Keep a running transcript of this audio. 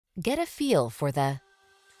Get a feel for the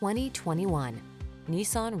 2021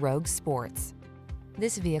 Nissan Rogue Sports.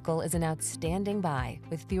 This vehicle is an outstanding buy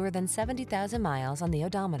with fewer than 70,000 miles on the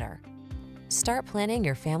odometer. Start planning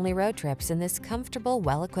your family road trips in this comfortable,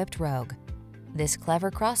 well-equipped Rogue. This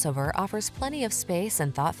clever crossover offers plenty of space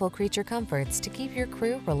and thoughtful creature comforts to keep your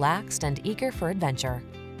crew relaxed and eager for adventure.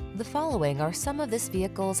 The following are some of this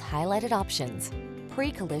vehicle's highlighted options: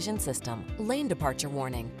 pre-collision system, lane departure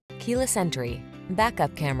warning, keyless entry,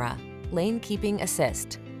 backup camera, lane keeping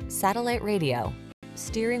assist, satellite radio,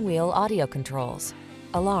 steering wheel audio controls,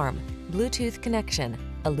 alarm, Bluetooth connection,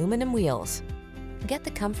 aluminum wheels. Get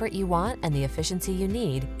the comfort you want and the efficiency you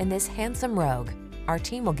need in this handsome Rogue. Our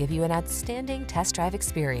team will give you an outstanding test drive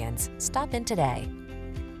experience. Stop in today.